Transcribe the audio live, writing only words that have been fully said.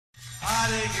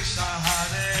Hare Krishna,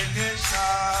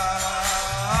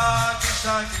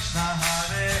 Krishna Krishna,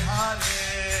 Hare Hare,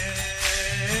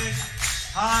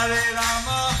 Hare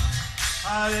Rama,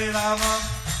 Rama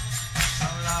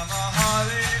Rama,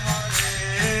 Hare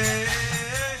Hare.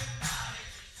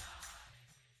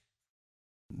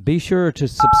 Be sure to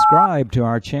subscribe to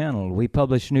our channel. We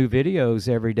publish new videos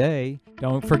every day.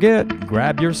 Don't forget,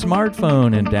 grab your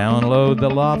smartphone and download the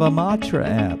Lava Matra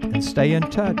app and stay in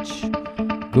touch.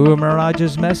 Guru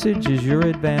Maharaj's message is your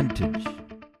advantage.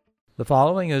 The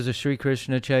following is a Sri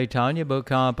Krishna Chaitanya book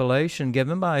compilation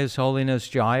given by His Holiness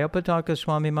Jayapataka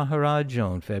Swami Maharaj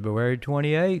on February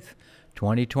 28th,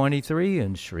 2023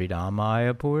 in Śrī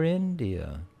Māyāpur,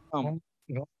 India.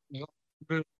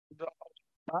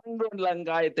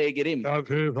 Langayate Girim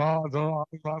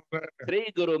Sri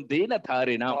Gurum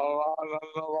Dinatharinam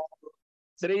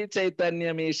Sri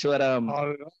Chaitanya Mishwaram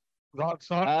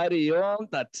Hari Om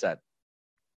Tat Sat.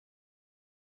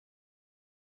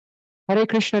 Hare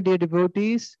Krishna, dear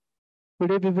devotees.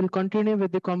 Today we will continue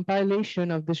with the compilation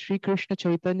of the Sri Krishna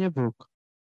Chaitanya book.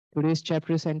 Today's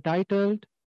chapter is entitled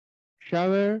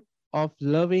Shower of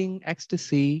Loving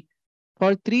Ecstasy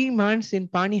for 3 months in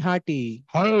Panihati.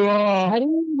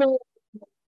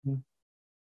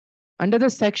 Under the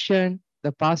section,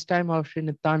 the pastime of Sri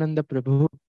Nityananda Prabhu,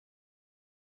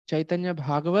 Chaitanya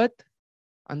Bhagavat,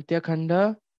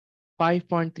 Antyakhanda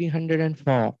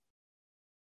 5.304.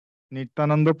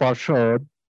 Nityananda পার্ষদ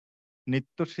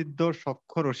নিত্যসিদ্ধ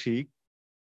সক্ষরসিক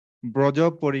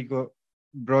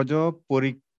Braj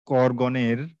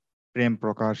পরিকরগণের প্রেম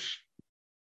প্রকাশ।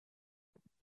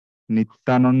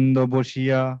 নিত্যানন্দ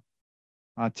বসিয়া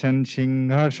আছেন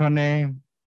সিংহাসনে,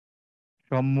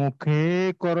 সম্মুখে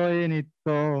করয়ে নিত্য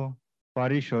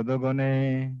পারিষদগণে।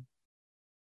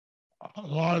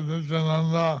 Lord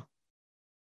Nityananda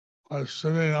was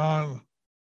sitting on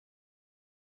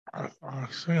a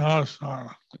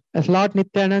singhasana. As Lord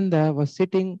Nityananda was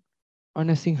sitting on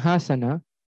a singhasana,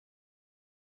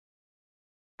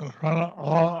 In front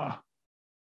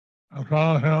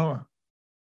of him,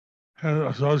 his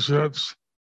associates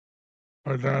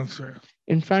were dancing.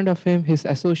 in front of him his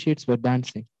associates were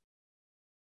dancing.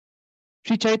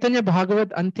 Sri Chaitanya Bhagavat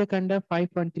Antyakhanda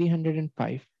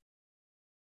 5.305.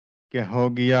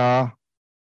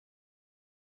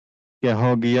 কেহ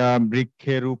গিয়া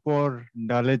বৃক্ষের উপর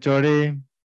ডালে চড়ে,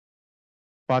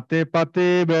 পাতে পাতে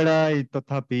বেড়াই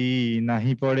তথাপি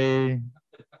নাহি পড়ে।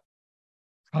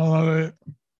 Somebody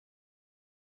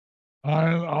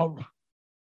climbed up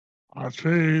our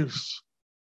trees,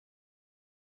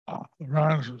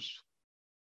 branches.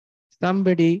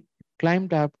 Somebody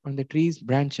climbed up on the tree's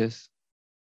branches.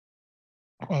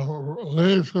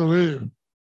 Leaf to leaf,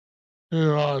 he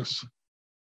was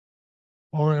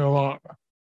moving about.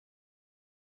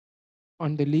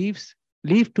 On the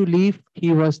leaf to leaf, he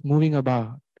was moving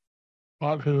about,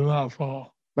 But he did not fall.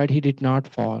 but he did not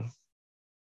fall.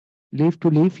 Leaf to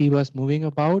leaf, he was moving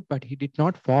about, but he did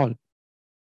not fall.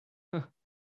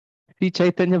 Sri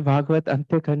Chaitanya Bhagavat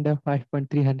Antyakhanda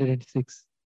 5.306.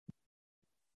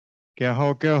 কেহ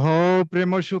কেহ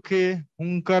প্রেম সুখে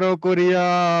হুঙ্কার করিয়া,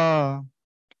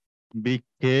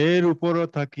 বৃক্ষের উপর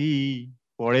থাকি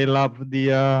পড়ে লাফ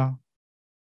দিয়া।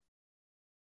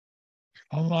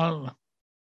 Someone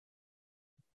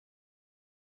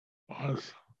was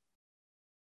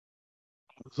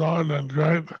absorbed in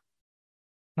great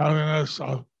happiness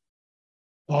of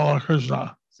Lord Krishna.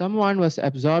 Someone was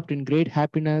absorbed in great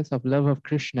happiness of love of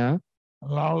Krishna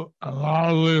And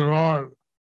loudly roared.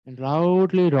 and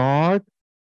loudly roared.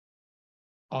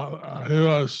 He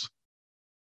was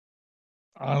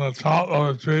on the top of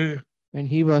a tree, When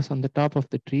he was on the top of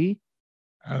the tree,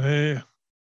 and he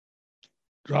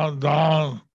jumped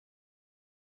down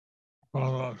from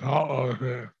the top of the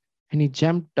tree. and he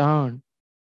jumped down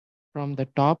from the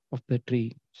top of the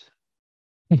tree.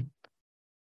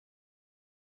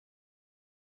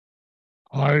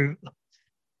 Like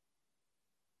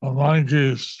the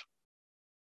monkeys,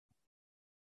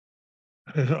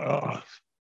 he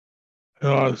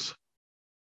was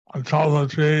on top of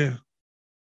the tree,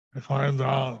 he climbed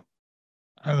down,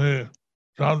 and he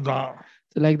jumped down.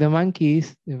 So like the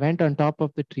monkeys, they went on top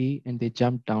of the tree and they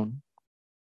jumped down.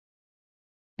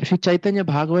 Sri Chaitanya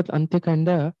Bhagavat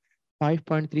Antyakhanda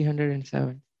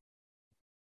 5.307.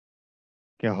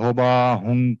 কেহ বা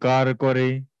হুঙ্কার করে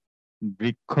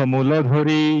বৃক্ষ মূল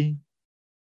ধরি,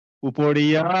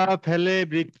 উপড়িয়া ফেলে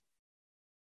বৃক্ষ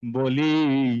বলি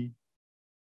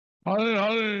Hurry,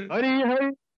 hurry! Hari Hari.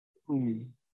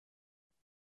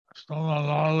 Someone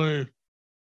loudly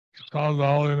shouted the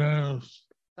holy names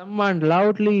Someone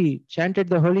loudly chanted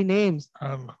the holy names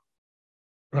and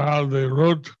grabbed the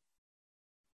root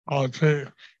of the tree.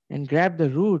 and grabbed the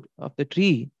root of the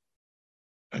tree.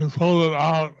 He pulled it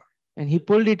out And he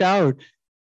pulled it out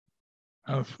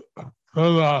and threw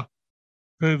the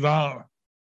tree down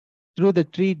threw the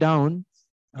tree down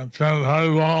and chanted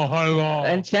Haribol, Haribol.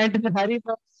 and chanted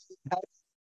Haribol.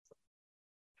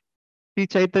 Sri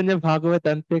Chaitanya Bhagavat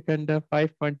Antyakanda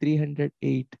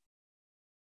 5.308.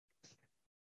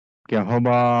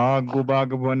 কেহবা গুবাগ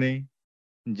বনে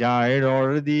যায়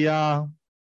রড় দিয়া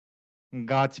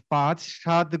গাছ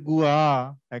 5-7 গুয়া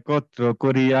একত্র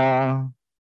করিয়া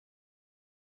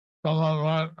Someone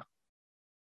went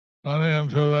running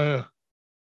into the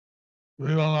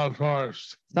betel nut forest.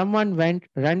 Someone went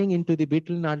running into the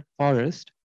betel nut forest.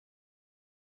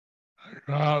 He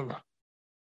grabbed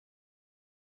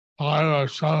 5 or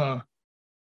 7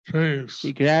 trees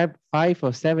He grabbed 5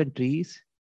 or 7 trees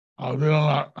of betel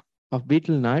nut of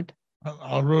betel nut and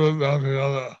uprooted them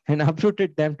together. and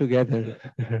uprooted them together.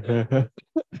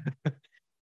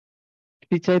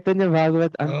 Sri Chaitanya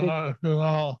Bhagavat I don't Antyakanda. know if you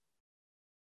know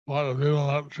what a betel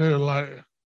nut tree is like.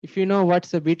 If you know what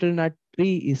a betel nut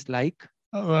tree is like,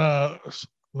 They're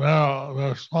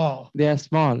small, they are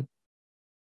small,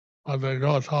 but they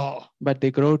grow tall. but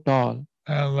they grow tall.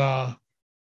 And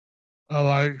they're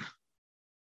like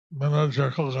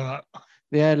miniature coconut.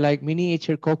 They are like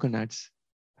miniature coconuts.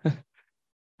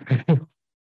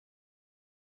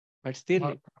 But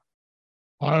still,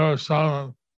 5 or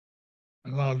 7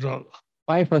 is not a joke.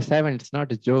 5 or 7, it's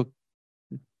not a joke.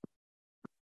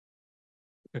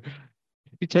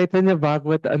 Sri Chaitanya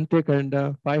Bhagavat Antyakanda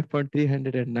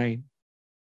 5.309.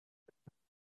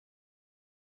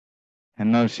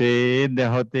 হেন সে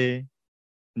দেহতে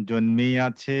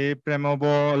জন্মিয়াছে প্রেম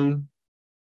বল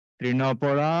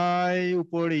তৃণপরায়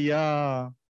উপরিয়া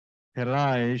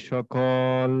ফেলায়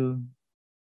সকল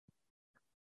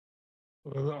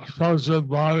The associate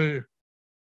body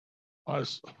was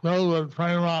filled with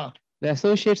prema, The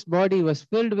associate's body was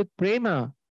filled with prema,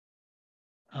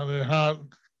 and he had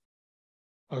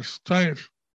a strength,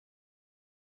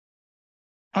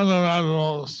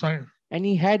 unimaginable strength, and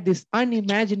he had this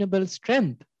unimaginable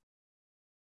strength,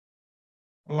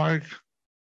 like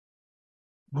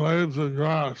blades of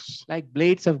grass. like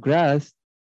blades of grass.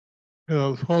 He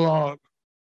would pull out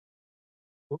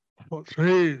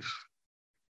trees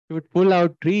He would pull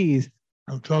out trees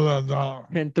and throw them down.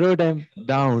 and throw them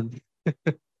down.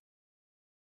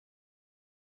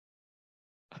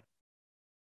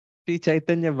 Sri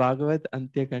Chaitanya Bhagavat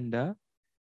Antyakanda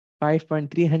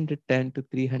 5.310 to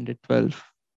 312.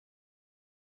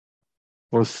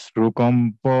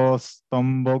 অশ্রুকম্প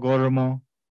স্তম্ভ গর্ম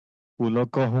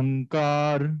পুলক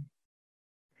হুঙ্কার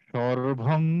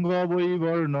সর্বঙ্গ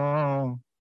বৈবর্ণ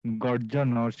গর্জন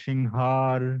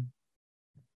সিংহার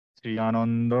শ্রী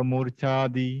আনন্দ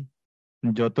মূর্ছাদি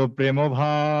যত প্রেম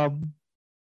ভাব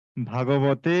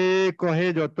ভাগবতে কহে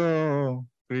যত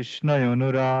কৃষ্ণয়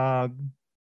অনুরাগ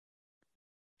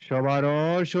সবার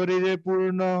শরীরে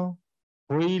পূর্ণ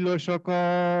হইল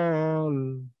সকল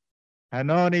হেন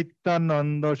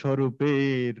Nityananda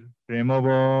স্বরূপের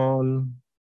প্রেমবল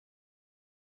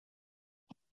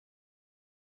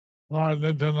Lord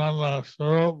Nityananda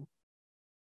Swarup,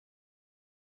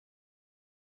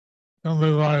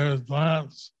 simply by his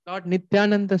glance, Lord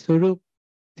Nityananda Swarup,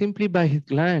 simply by his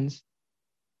glance,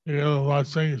 he gave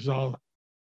blessings of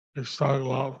ecstatic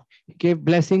love. he gave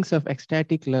blessings of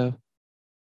ecstatic love.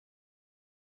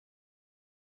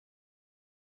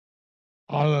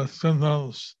 All the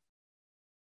symptoms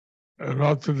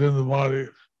erupted in the body.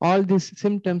 All these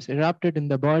symptoms erupted in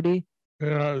the body: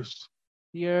 Tears,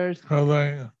 tears,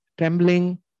 trembling,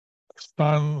 trembling,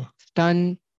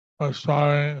 stun,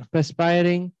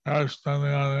 perspiring, hair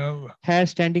standing on end, hair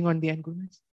standing on the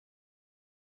ankles,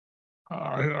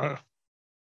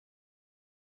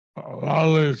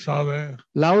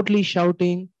 loudly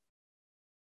shouting,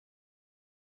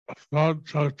 throat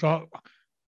choked up,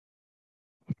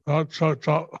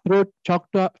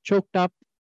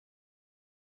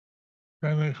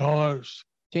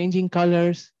 changing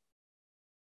colors,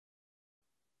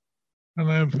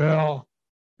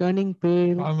 turning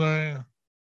pale,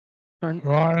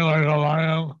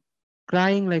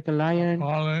 crying like a lion,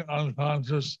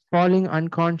 falling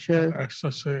unconscious,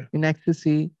 in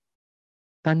ecstasy,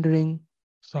 thundering.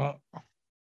 So,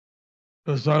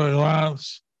 this at a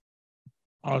glance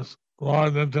of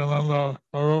Lord Nityananda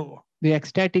Swarup. The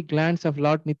ecstatic glance of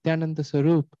Lord Nityananda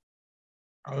Swarup.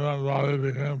 And then body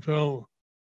became filled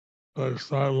with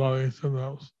ecstatic loving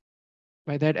symptoms.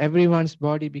 By that, everyone's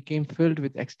body became filled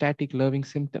with ecstatic loving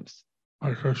symptoms.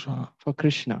 For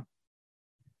Krishna.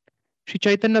 Sri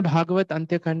Chaitanya Bhagavat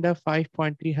Antyakanda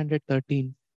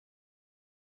 5.313.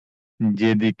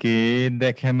 যেদিকে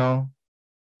দেখেন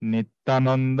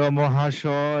নিত্যানন্দ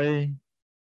মহাশয়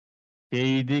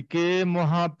সেই দিকে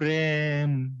মহাপ্রেম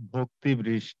ভক্তি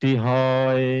বৃষ্টি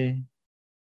হয়।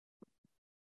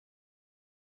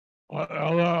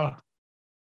 Whatever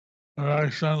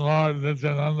direction Lord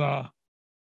Nityananda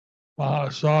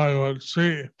Mahasaya would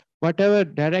see, Whatever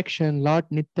direction Lord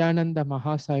Nityananda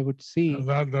Mahasaya would see, in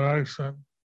that direction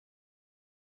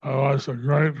there was a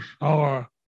great shower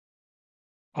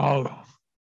of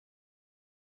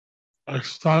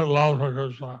ecstatic love for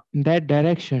Krishna. in that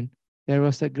direction, there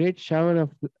was a great shower of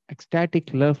ecstatic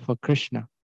love for Krishna.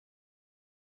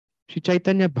 Sri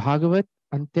Chaitanya Bhagavat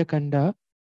Antyakanda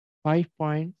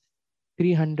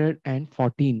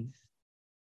 5.314.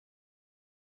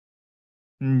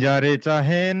 যারে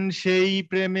চাহেন সেই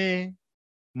প্রেমে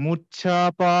মূর্ছা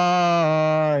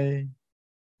পায়,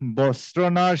 বস্ত্র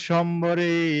না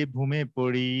সম্বরে ভূমে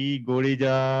পড়ি গড়ি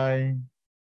যায়।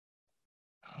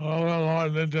 Whoever Lord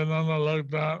Nityananda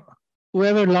looked at,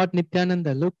 Whoever Lord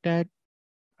Nityananda looked at,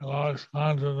 lost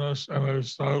consciousness and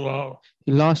ecstatic love,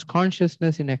 he lost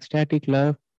consciousness in ecstatic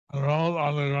love and rolled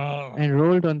on the ground, and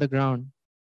rolled on the ground,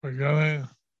 forgetting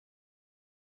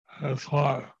his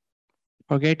cloth.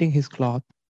 forgetting his cloth.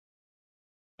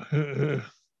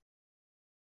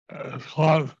 His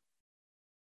cloth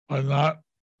was not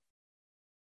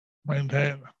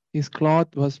maintained. His cloth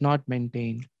was not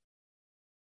maintained.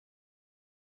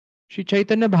 Sri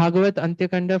Chaitanya Bhagavat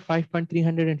Antyakanda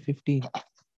 5.315.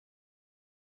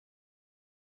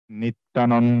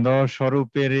 Nityananda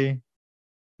স্বরূপেরে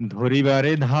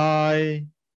ধরিবারে ধায়,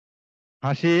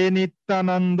 হাসে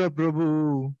নিত্যানন্দ প্রভু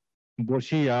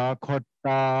বসিয়া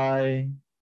খট্টায়।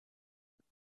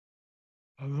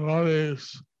 The devotees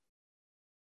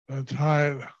are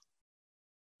tried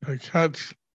to catch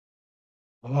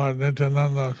Lord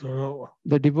Nityananda Swarup.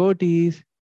 The devotees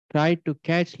tried to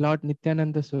catch Lord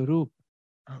Nityananda Swarup,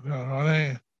 And they are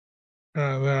running here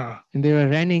and there, and they were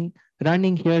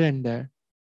running here and there,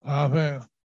 laughing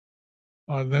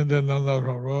Lord Nityananda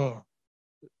Prabhu.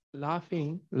 laughing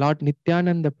Lord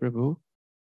Nityananda Prabhu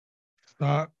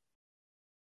Sat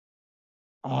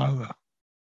on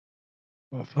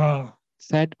the throne.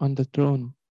 sat on the throne.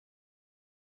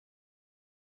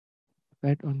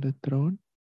 Sat on the throne.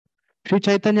 Sri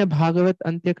Chaitanya Bhagavat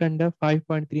Antyakanda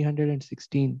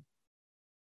 5.316.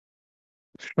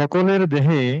 সকলের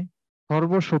দেহে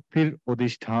সর্বশক্তির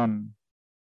অধিষ্ঠান,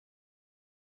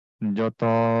 যত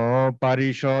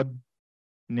পারিষদ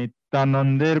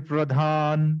নিত্যানন্দের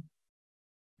প্রধান,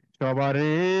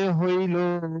 সবারে হইল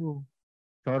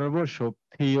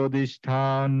সর্বশক্তি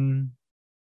অধিষ্ঠান।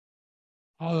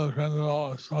 All the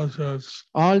principal associates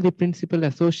All the principal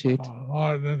associates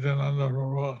Lord Nityananda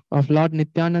Prabhu of Lord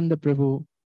Nityananda Prabhu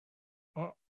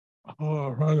who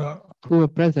are present, who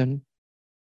were present,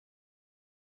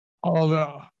 all the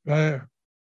they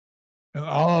in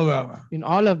all of them, in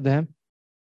all of them,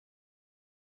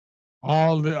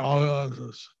 all the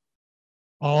opulences,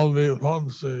 all the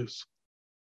potencies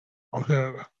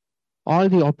appeared. all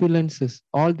the opulences,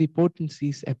 all the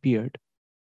potencies appeared.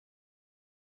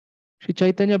 Sri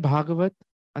Chaitanya Bhagavat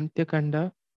Antyakanda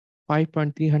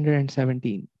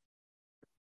 5.317.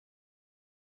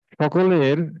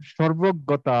 সকলের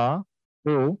সর্বজ্ঞতা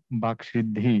ও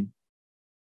বাকসিদ্ধি,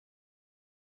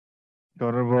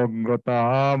 সর্বজ্ঞতা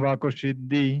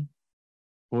বাকসিদ্ধি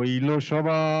হইল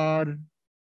সবার,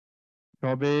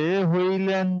 সবে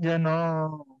হইলেন যেন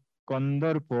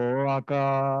কন্দর্প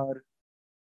আকার।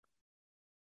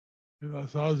 His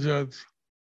associates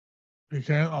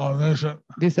became omniscient.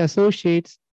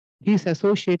 His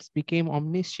associates became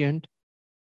omniscient.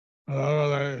 Whatever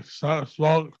they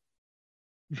spoke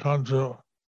become true.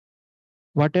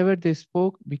 Whatever they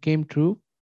spoke became true.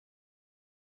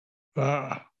 The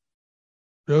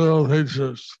beautiful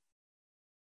features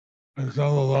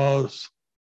resemble those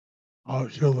of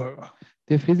Cupid.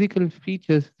 Their physical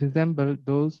features resemble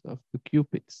those of the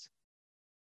Cupid.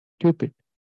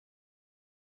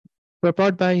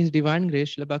 Purport by His Divine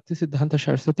Grace, Srila Bhaktisiddhanta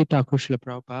Saraswati Thakur Srila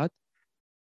Prabhupada.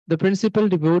 The principal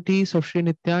devotees of Sri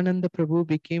Nityananda Prabhu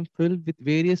became filled with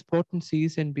various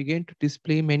potencies and began to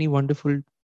display many wonderful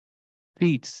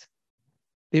feats.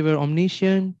 They were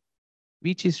omniscient,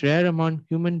 which is rare among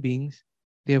human beings.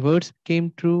 Their words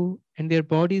became true, and their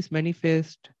bodies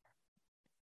manifest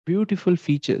beautiful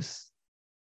features.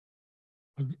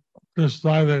 Just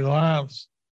by the glance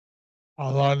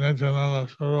of Lord Nityananda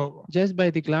Swarup, Just by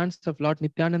the glance of Lord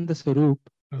Nityananda Swarup,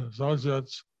 his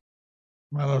associates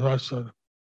manifested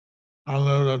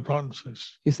unlimited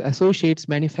potencies. his associates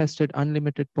manifested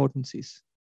unlimited potencies.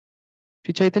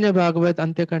 Sri Chaitanya Bhagavat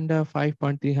Antyakanda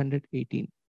 5.318.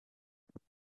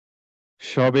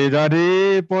 সবেদারে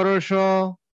পরশ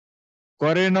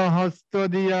করে ন হস্ত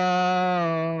দিয়া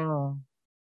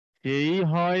সেই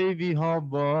হয়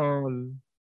বিহবল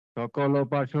সকল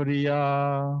পাশরিয়া।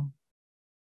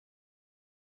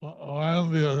 When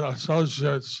the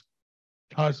associates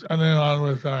touch anyone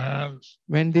with their hands,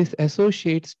 When these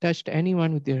associates touched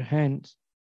anyone with their hands,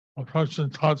 a person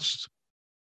touched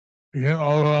became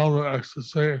overwhelmed with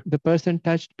ecstasy the person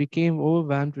touched became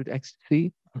overwhelmed with ecstasy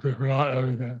and they forgot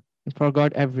everything and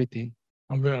forgot everything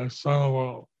of the external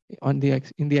world.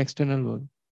 in the external world.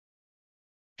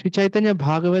 Sri Chaitanya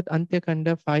Bhagavat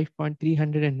Antyakanda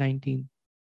 5.319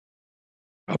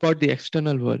 about the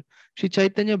external world. Sri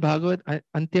Chaitanya Bhagavat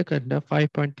Antyakanda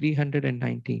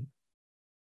 5.319.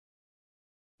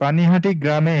 Panihati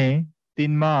গ্রামে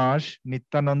 3 মাস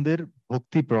নিত্যানন্দের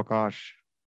ভক্তি প্রকাশ।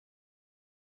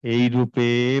 এই রূপে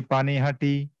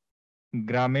পানিহাটি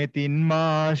গ্রামে 3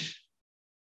 মাস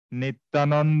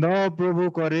নিত্যানন্দ প্রভু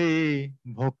করে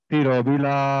ভক্তির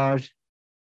অবিলাস।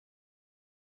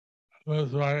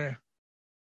 This way,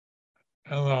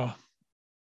 and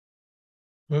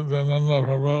Nityananda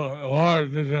Prabhu, Lord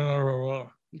Nityananda Prabhu,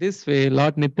 This way,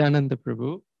 Lord Nityananda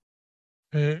Prabhu,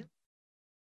 he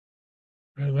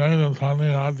remained in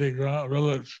Panihati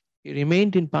village he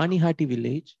remained in Panihati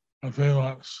village for 3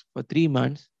 months, for 3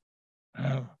 months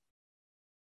and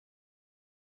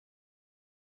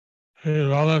he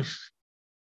relished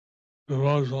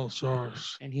devotional service.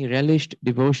 and he relished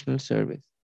devotional service.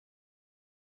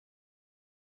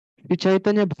 Sri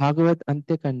Chaitanya Bhagavat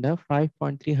Antyakanda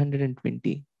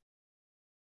 5.320.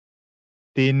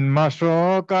 3 মাস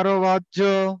কারো বাহ্য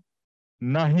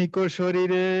নাহিক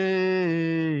শরীরে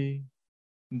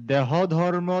দেহ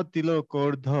ধর্ম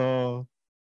তিলকর্ধ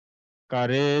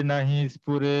কারে নাহি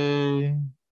স্ফুরে।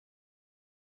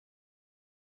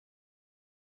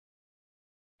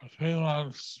 For 3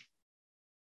 months,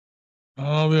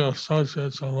 none of the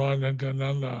associates of Lord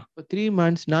Nityananda For 3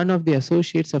 months, none of the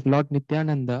associates of Lord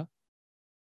Nityananda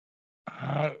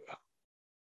had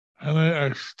any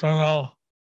external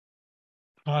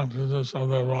consciousness of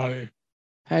their body.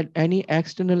 had any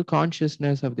external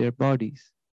consciousness of their bodies.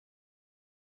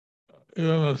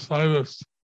 Even the slightest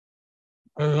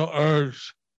physical urge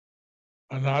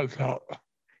was not felt.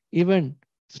 Even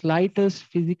slightest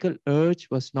physical urge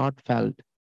was not felt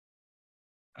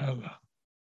And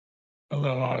in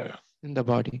the body. in the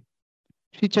body.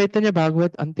 Sri Chaitanya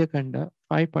Bhagavat Antyakanda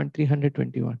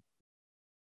 5.321.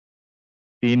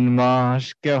 3 মাস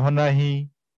কেহ নাহি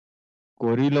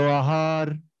করিল আহার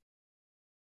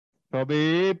তবে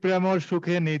প্রেম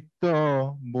সুখে নিত্য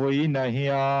বই নাহি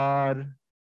আর।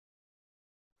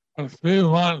 For 3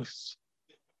 months,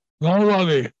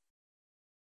 nobody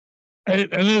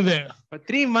ate anything. For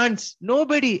 3 months,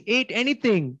 nobody ate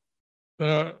anything.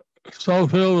 They're so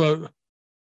filled with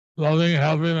loving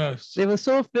happiness. They were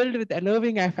so filled with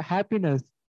loving happiness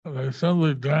They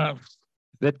simply danced,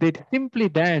 that they simply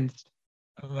danced.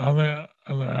 and nothing,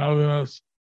 and the happiness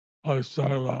of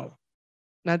ecstatic love,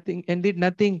 Nothing and did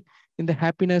nothing in the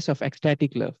happiness of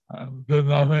ecstatic love. and did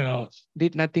nothing else.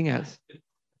 Did nothing else.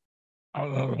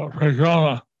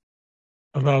 Parikrama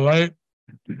of the light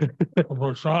of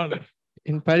Prasad,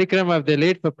 In Parikrama, if they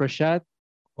late for Prasad,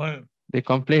 when they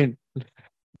complained.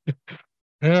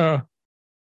 here,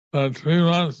 that 3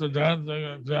 months of dancing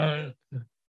and chanting,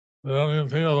 they don't even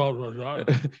think about Prasad.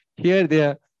 Here they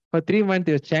are, for 3 months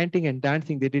they were chanting and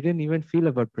dancing. They didn't even feel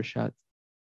about Prasad.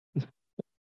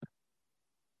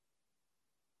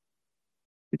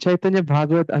 Chaitanya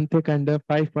Bhagavat Antyakanda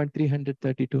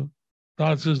 5.332.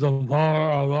 Such is the power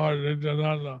of Lord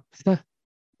Nityananda.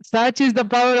 Such is the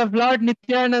power of Lord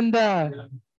Nityananda.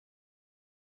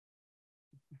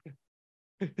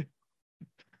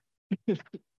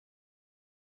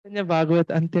 Chaitanya Bhagavat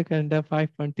Antyakanda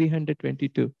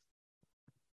 5.322.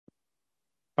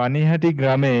 Panihati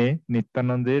গ্রামে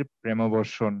নিত্যানন্দের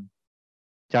প্রেমবর্ষণ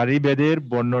চারি বেদের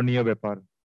বর্ণনীয় ব্যাপার।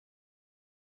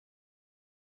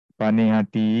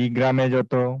 পানিহাটি গ্রামে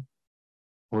যত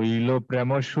হইল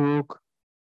প্রেম সুখ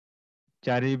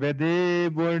চারি বেদে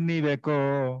বর্ণিবেক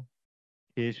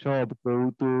এসব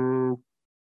কৌতুক।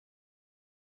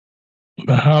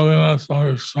 The happiness of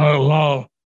ecstatic love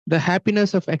The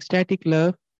happiness of ecstatic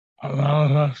love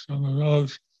manifests in the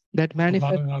village that of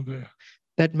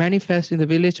manifests Panihati. in the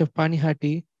village of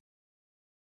Panihati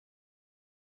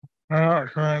Our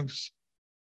occurrence,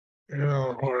 even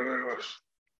before English.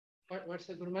 What's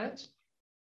the Guru Maharaj?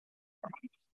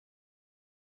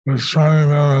 Describing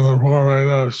them in the four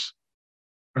Vedas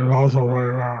is also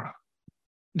very rare.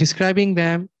 Describing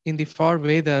them in the 4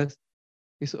 Vedas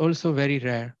is also very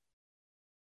rare.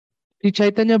 Sri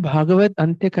Chaitanya Bhagavat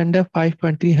Antyakanda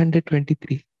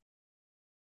 5.323.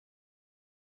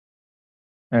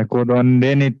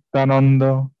 একদণ্ডে Nityananda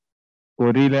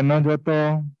করিলেন যত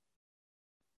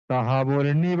তাহা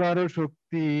বর্ণিবার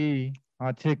শক্তি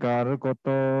আছে কার কত।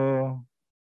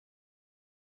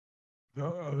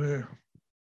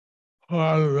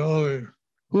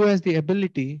 Who has the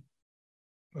ability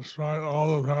describe all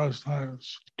the pastimes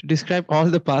to describe all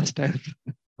the pastimes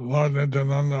Lord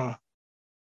Nityananda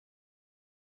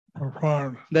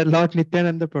performed that Lord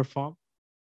Nityananda performed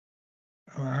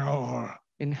in an hour?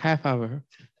 in half hour?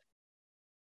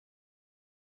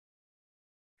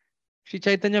 Sri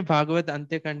Chaitanya Bhagavat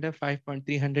Antyakanda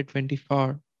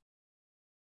 5.324.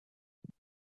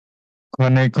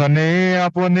 ক্ষণে ক্ষণে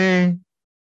আপনে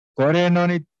করেন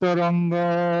নিত্য রঙ্গ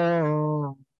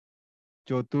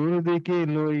চতুর্দিকে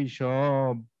লই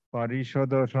সব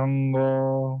পারিষদ সঙ্গ।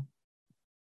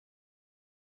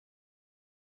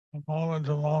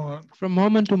 From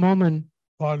moment to moment,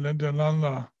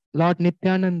 Lord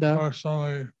Nityananda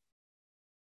personally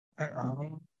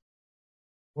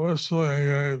blissfully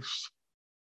engaged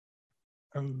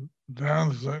in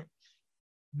dancing,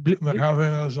 the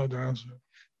happiness of dancing.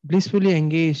 Blissfully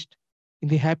engaged in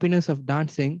the happiness of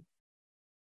dancing.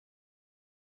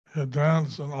 He would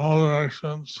dance in all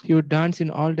directions. He would dance in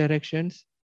all directions,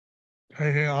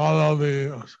 taking all of the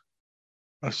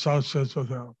associates with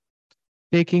him.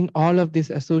 Taking all of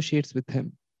these associates with him.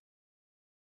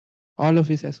 All of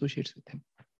his associates with him.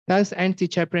 Thus ends the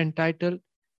chapter entitled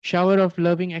Shower of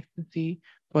Loving Ecstasy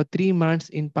for 3 months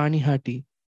in Panihati.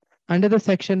 Under the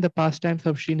section, the pastimes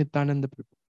of Śrī Nityananda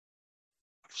Prabhu.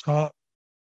 So,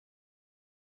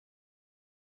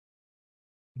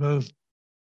 this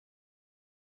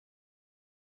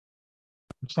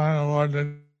sign of Lord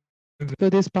Nityananda, So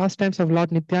these pastimes of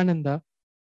Lord Nityananda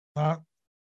not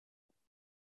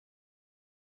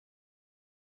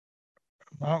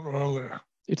worldly.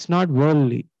 It's not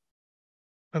worldly.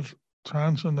 It's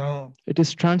transcendental. It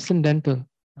is transcendental.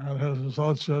 And his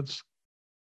associates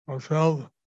were filled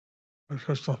with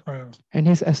Krishna prema. And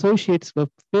his associates were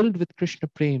filled with Krishna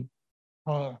prema.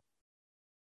 And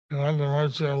the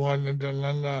mercy of Lord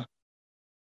Nityananda,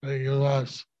 they give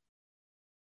us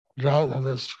drop of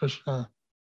this Krishna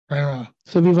prema.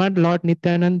 So we want Lord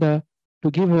Nityananda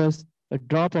to give us a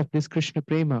drop of this Krishna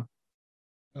prema.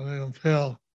 And we can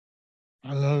feel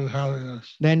unlimited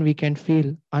happiness. Then we can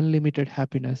feel unlimited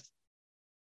happiness.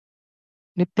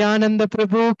 Nityananda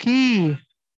Prabhu ki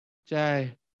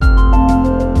jai.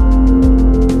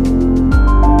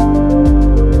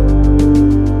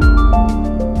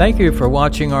 Thank you for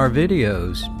watching our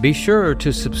videos. Be sure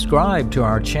to subscribe to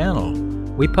our channel.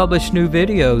 We publish new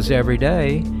videos every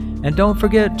day, and don't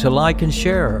forget to like and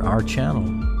share our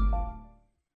channel.